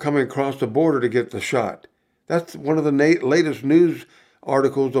people coming across the border to get the shot. That's one of the latest news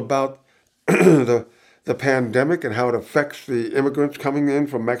articles about the pandemic and how it affects the immigrants coming in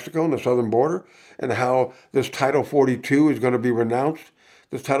from Mexico and the southern border, and how this Title 42 is going to be renounced.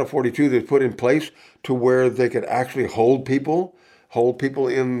 This Title 42 that's put in place to where they could actually hold people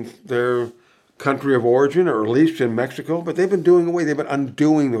in their country of origin, or at least in Mexico, but they've been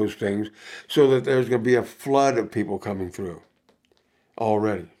undoing those things so that there's going to be a flood of people coming through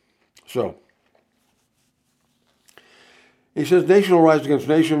already. So, he says, nation will rise against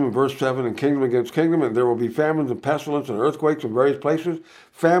nation in verse 7, and kingdom against kingdom, and there will be famines and pestilence and earthquakes in various places.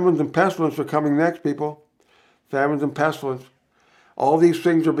 Famines and pestilence are coming next, people. Famines and pestilence. All these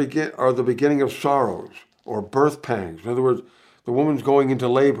things are the beginning of sorrows or birth pangs. In other words, the woman's going into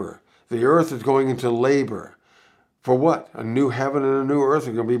labor. The earth is going into labor. For what? A new heaven and a new earth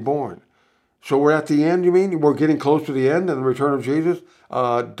are going to be born. So we're at the end, you mean? We're getting close to the end and the return of Jesus?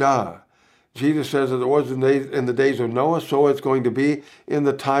 Jesus says that it was in the days of Noah, so it's going to be in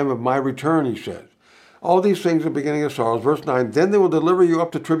the time of my return, he says. All these things are the beginning of sorrows. Verse 9, then they will deliver you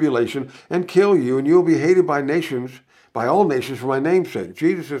up to tribulation and kill you, and you will be hated by all nations for my name's sake.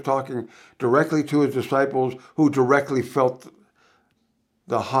 Jesus is talking directly to his disciples who directly felt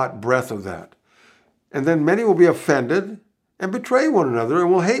the hot breath of that. And then many will be offended and betray one another and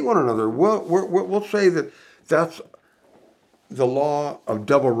will hate one another. We'll say that that's the law of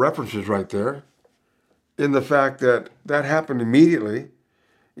double references right there in the fact that that happened immediately.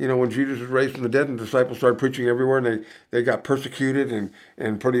 When Jesus was raised from the dead and the disciples started preaching everywhere, and they got persecuted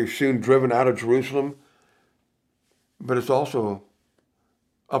and pretty soon driven out of Jerusalem. But it's also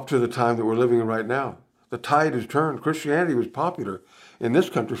up to the time that we're living in right now. The tide has turned. Christianity was popular in this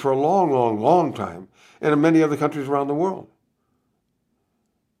country for a long, long, long time, and in many other countries around the world.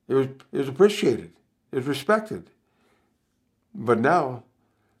 It was appreciated. It was respected. But now,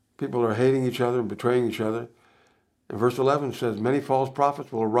 people are hating each other and betraying each other. And verse 11 says, many false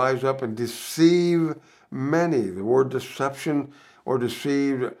prophets will rise up and deceive many. The word deception or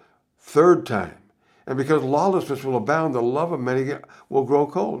deceived, third time. And because lawlessness will abound, the love of many will grow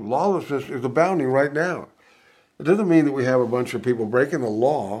cold. Lawlessness is abounding right now. It doesn't mean that we have a bunch of people breaking the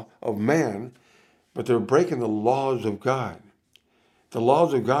law of man, but they're breaking the laws of God. The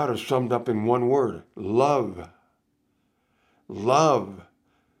laws of God are summed up in one word: love. Love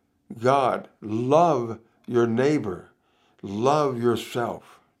God. Love your neighbor. Love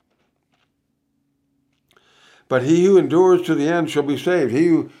yourself. But he who endures to the end shall be saved. He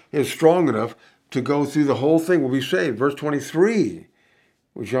who is strong enough to go through the whole thing will be saved. Verse 23.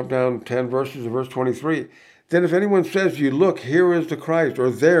 We jump down 10 verses to verse 23. Then if anyone says to you, look, here is the Christ, or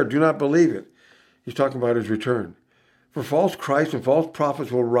there, do not believe it. He's talking about his return. For false Christs and false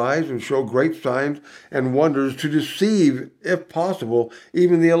prophets will rise and show great signs and wonders to deceive, if possible,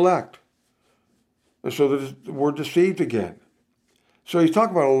 even the elect. And so we're deceived again. So he's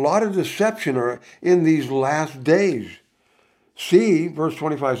talking about a lot of deception in these last days. See, verse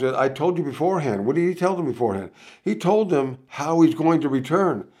 25 says, I told you beforehand. What did he tell them beforehand? He told them how he's going to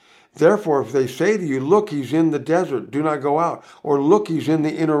return. Therefore, if they say to you, look, he's in the desert, do not go out. Or look, he's in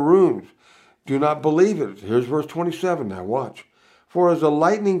the inner rooms. Do not believe it. Here's verse 27 now, watch. For as the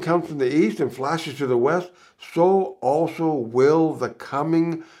lightning comes from the east and flashes to the west, so also will the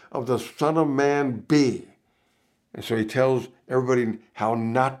coming of the Son of Man be. And so he tells everybody how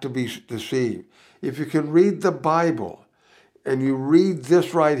not to be deceived. If you can read the Bible and you read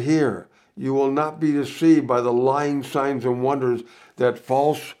this right here, you will not be deceived by the lying signs and wonders that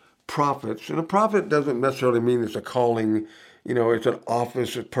false prophets, and a prophet doesn't necessarily mean it's a calling, it's an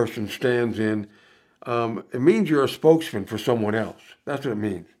office a person stands in. It means you're a spokesman for someone else. That's what it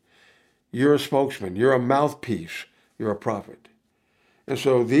means. You're a spokesman. You're a mouthpiece. You're a prophet. And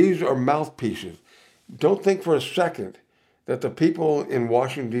so these are mouthpieces. Don't think for a second that the people in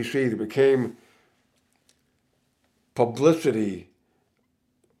Washington, D.C. that became publicity,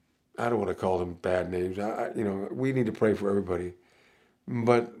 I don't want to call them bad names. We need to pray for everybody.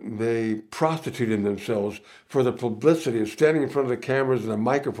 But they prostituted themselves for the publicity of standing in front of the cameras and the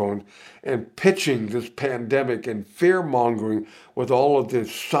microphones and pitching this pandemic and fear-mongering with all of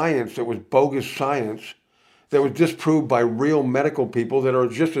this science that was bogus science, that was disproved by real medical people that are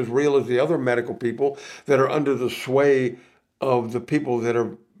just as real as the other medical people that are under the sway of the people that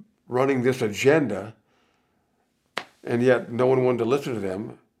are running this agenda, and yet no one wanted to listen to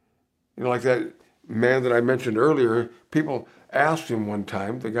them. Like that man that I mentioned earlier, people asked him one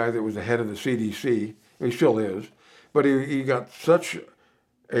time, the guy that was the head of the CDC, he still is, but he got such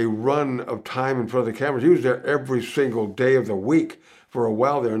a run of time in front of the cameras. He was there every single day of the week for a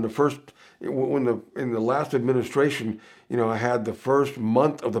while there. In the last administration, I had the first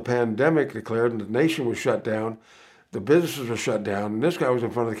month of the pandemic declared and the nation was shut down. The businesses were shut down. And this guy was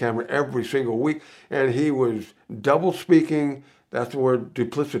in front of the camera every single week, and he was double speaking. That's the word,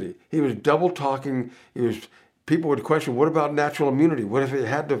 duplicity. He was double talking. People would question, what about natural immunity? What if he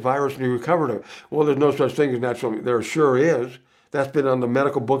had the virus and he recovered it? Well, there's no such thing as natural immunity. There sure is. That's been on the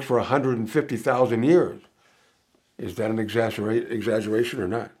medical books for 150,000 years. Is that an exaggeration or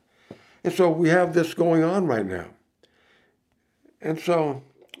not? And so we have this going on right now. And so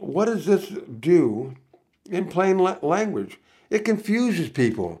what does this do in plain language? It confuses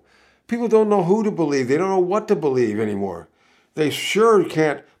people. People don't know who to believe. They don't know what to believe anymore. They sure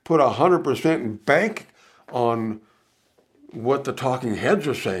can't put 100% in bank on what the talking heads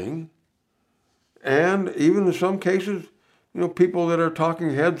are saying. And even in some cases, people that are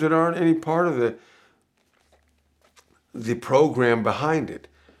talking heads that aren't any part of the program behind it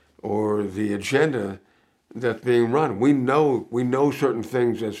or the agenda that's being run. We know certain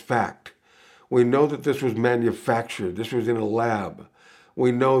things as fact. We know that this was manufactured. This was in a lab.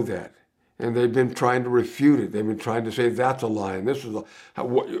 We know that. And they've been trying to refute it. They've been trying to say that's a lie. And this is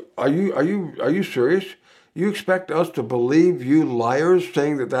are you serious? You expect us to believe you liars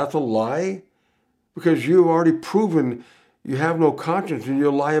saying that that's a lie? Because you've already proven you have no conscience and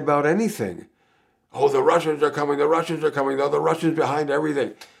you'll lie about anything. Oh, the Russians are coming. The Russians are coming. The Russians behind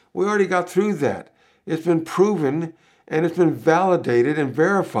everything. We already got through that. It's been proven and it's been validated and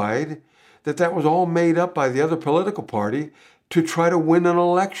verified that was all made up by the other political party to try to win an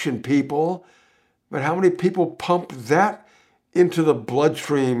election, people. But how many people pump that into the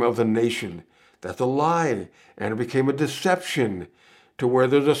bloodstream of the nation? That's a lie, and it became a deception to where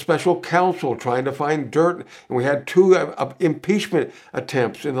there's a special counsel trying to find dirt. And we had 2 impeachment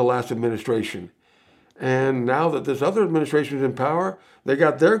attempts in the last administration. And now that this other administration is in power, they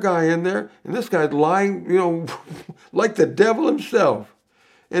got their guy in there, and this guy's lying, like the devil himself,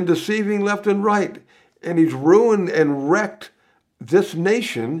 and deceiving left and right. And he's ruined and wrecked. This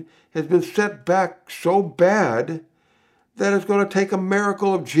nation has been set back so bad that it's going to take a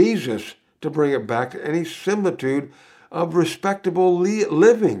miracle of Jesus to bring it back to any similitude of respectable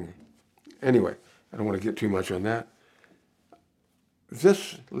living. Anyway, I don't want to get too much on that.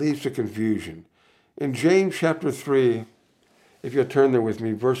 This leads to confusion. In James chapter 3, if you'll turn there with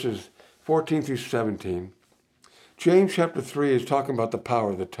me, verses 14 through 17, James chapter 3 is talking about the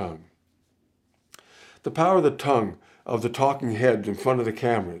power of the tongue. The power of the tongue of the talking heads in front of the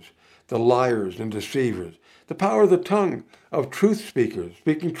cameras, the liars and deceivers. The power of the tongue of truth speakers,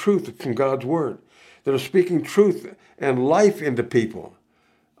 speaking truth from God's word, that are speaking truth and life into people.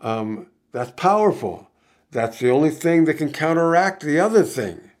 That's powerful. That's the only thing that can counteract the other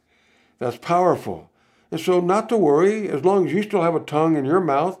thing. That's powerful. And so not to worry, as long as you still have a tongue in your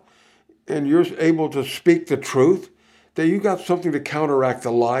mouth and you're able to speak the truth, that you got something to counteract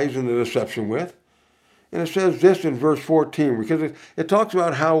the lies and the deception with. And it says this in verse 14, because it talks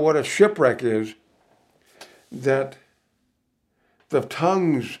about what a shipwreck is, that the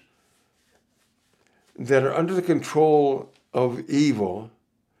tongues that are under the control of evil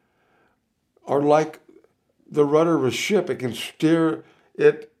are like the rudder of a ship. It can steer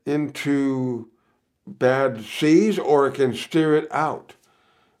it into bad seas, or it can steer it out.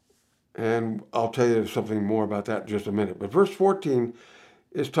 And I'll tell you something more about that in just a minute. But verse 14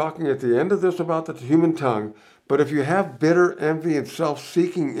 is talking at the end of this about the human tongue. But if you have bitter envy and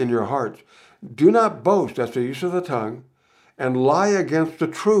self-seeking in your hearts, do not boast, that's the use of the tongue, and lie against the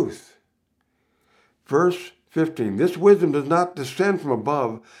truth. Verse 15, this wisdom does not descend from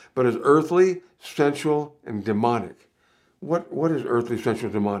above, but is earthly, sensual, and demonic. What is earthly, sensual,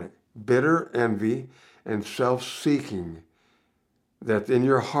 demonic? Bitter envy and self-seeking that's in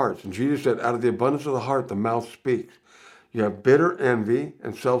your hearts. And Jesus said, out of the abundance of the heart, the mouth speaks. You have bitter envy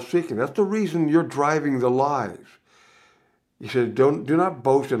and self-seeking. That's the reason you're driving the lies. He said, do not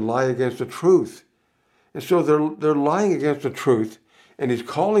boast and lie against the truth. And so they're lying against the truth, and he's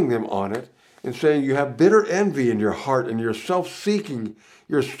calling them on it and saying, you have bitter envy in your heart, and you're self-seeking,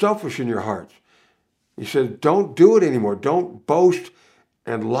 you're selfish in your hearts. He says, don't do it anymore. Don't boast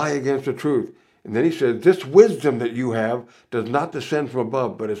and lie against the truth. And then he says, this wisdom that you have does not descend from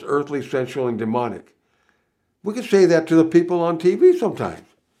above, but is earthly, sensual, and demonic. We could say that to the people on TV sometimes.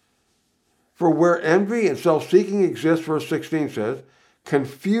 For where envy and self-seeking exist, verse 16 says,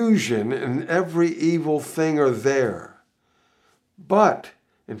 confusion and every evil thing are there. But,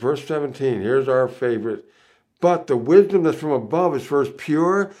 in verse 17, here's our favorite, but the wisdom that's from above is first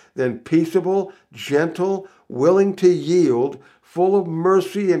pure, then peaceable, gentle, willing to yield, full of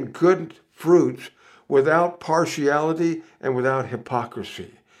mercy and good fruits, without partiality and without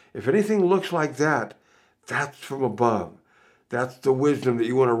hypocrisy. If anything looks like that, that's from above. That's the wisdom that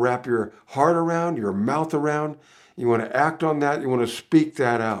you want to wrap your heart around, your mouth around. You want to act on that. You want to speak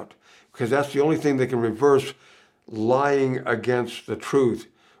that out, because that's the only thing that can reverse lying against the truth,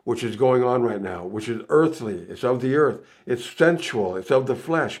 which is going on right now, which is earthly. It's of the earth. It's sensual. It's of the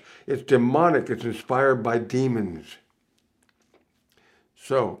flesh. It's demonic. It's inspired by demons.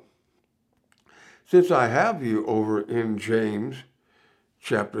 So, since I have you over in James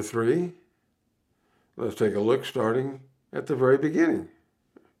chapter 3, let's take a look starting at the very beginning.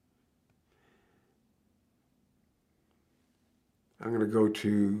 I'm going to go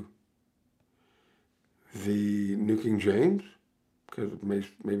to the New King James, because it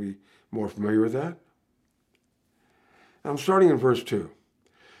may be more familiar with that. I'm starting in verse 2.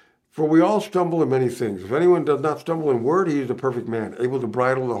 For we all stumble in many things. If anyone does not stumble in word, he is a perfect man, able to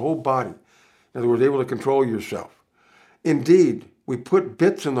bridle the whole body. In other words, able to control yourself. Indeed, we put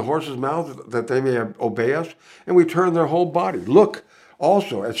bits in the horses' mouths that they may obey us, and we turn their whole body. Look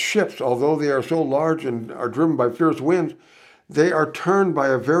also at ships, although they are so large and are driven by fierce winds, they are turned by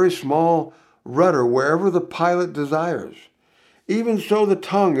a very small rudder wherever the pilot desires. Even so, the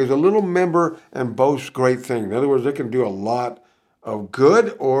tongue is a little member and boasts great things. In other words, it can do a lot of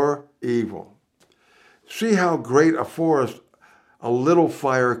good or evil. See how great a forest a little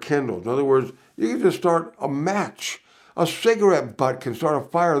fire kindles. In other words, you can just start a match. A cigarette butt can start a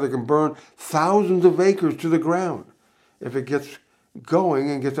fire that can burn thousands of acres to the ground if it gets going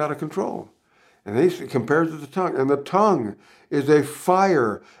and gets out of control. And he compares it to the tongue. And the tongue is a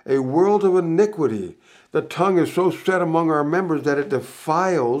fire, a world of iniquity. The tongue is so set among our members that it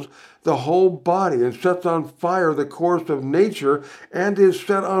defiles the whole body and sets on fire the course of nature and is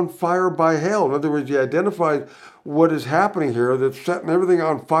set on fire by hell. In other words, he identifies what is happening here, that's setting everything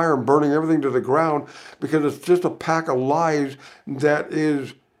on fire and burning everything to the ground, because it's just a pack of lies that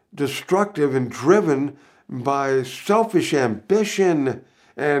is destructive and driven by selfish ambition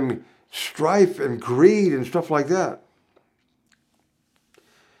and strife and greed and stuff like that.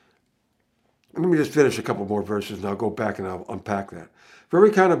 Let me just finish a couple more verses and I'll go back and I'll unpack that. For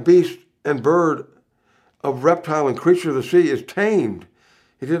every kind of beast and bird, of reptile and creature of the sea is tamed.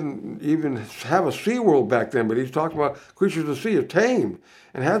 He didn't even have a sea world back then, but he's talking about creatures of the sea are tamed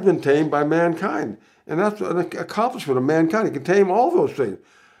and has been tamed by mankind. And that's an accomplishment of mankind. He can tame all those things.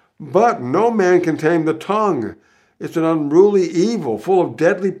 But no man can tame the tongue. It's an unruly evil, full of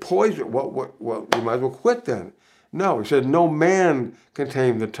deadly poison. Well, you might as well quit then. No, he said no man can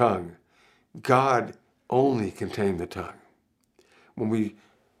tame the tongue. God only can tame the tongue. When we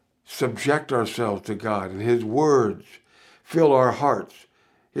subject ourselves to God and his words fill our hearts,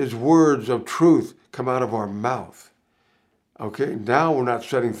 his words of truth come out of our mouth. Okay, now we're not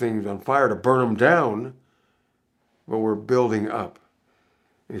setting things on fire to burn them down, but we're building up.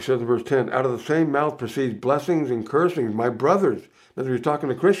 And he says in verse 10, out of the same mouth proceeds blessings and cursings. My brothers, as he's talking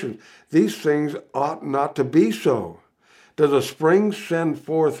to Christians, these things ought not to be so. Does a spring send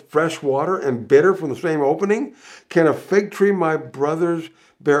forth fresh water and bitter from the same opening? Can a fig tree, my brothers,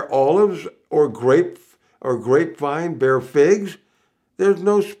 bear olives, or grapevine bear figs? There's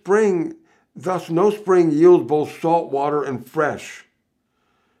no spring, thus no spring yields both salt water and fresh.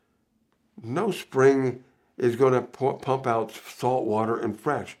 No spring is going to pump out salt water and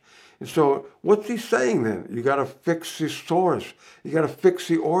fresh. And so what's he saying then? You got to fix the source. You got to fix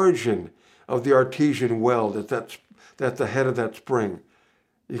the origin of the artesian well that's the head of that spring.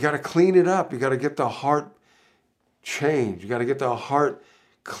 You got to clean it up. You got to get the heart changed. You got to get the heart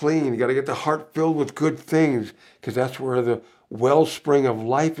clean. You got to get the heart filled with good things, because that's where the wellspring of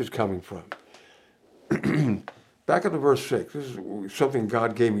life is coming from. Back up to verse 6. This is something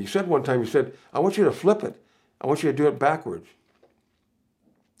God gave me. He said one time, he said, I want you to flip it. I want you to do it backwards.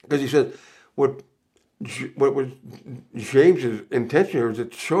 Because he said, what was James's intention here is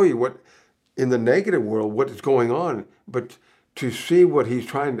to show you what, in the negative world, what is going on, but to see what he's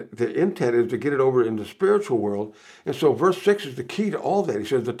the intent is to get it over in the spiritual world. And so verse 6 is the key to all that. He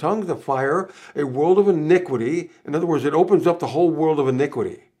says, the tongue is a fire, a world of iniquity. In other words, it opens up the whole world of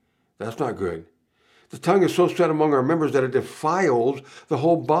iniquity. That's not good. The tongue is so set among our members that it defiles the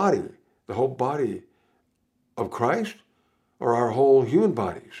whole body of Christ, or our whole human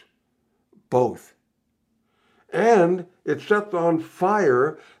bodies, both. And it sets on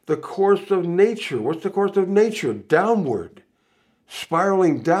fire the course of nature. What's the course of nature? Downward,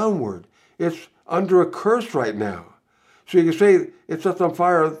 spiraling downward. It's under a curse right now. So you can say it sets on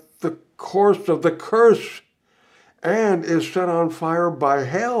fire the course of the curse, and is set on fire by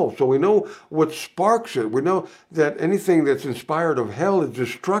hell. So we know what sparks it. We know that anything that's inspired of hell is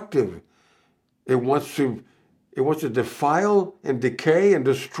destructive. It wants to defile and decay and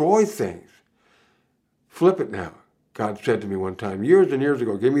destroy things. Flip it now. God said to me one time, years and years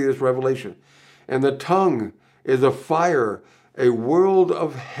ago, gave me this revelation. And the tongue is a fire, a world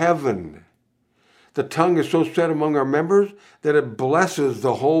of heaven. The tongue is so set among our members that it blesses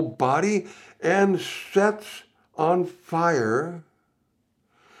the whole body and sets on fire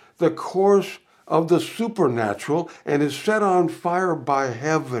the course of the supernatural and is set on fire by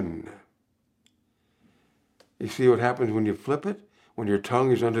heaven. You see what happens when you flip it? When your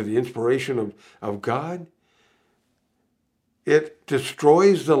tongue is under the inspiration of God? It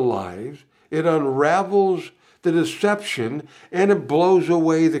destroys the lies, it unravels the deception, and it blows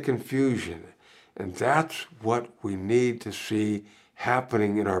away the confusion. And that's what we need to see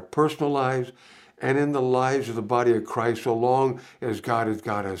happening in our personal lives and in the lives of the body of Christ, so long as God has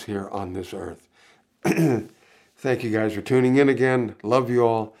got us here on this earth. Thank you guys for tuning in again. Love you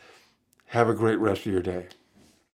all. Have a great rest of your day.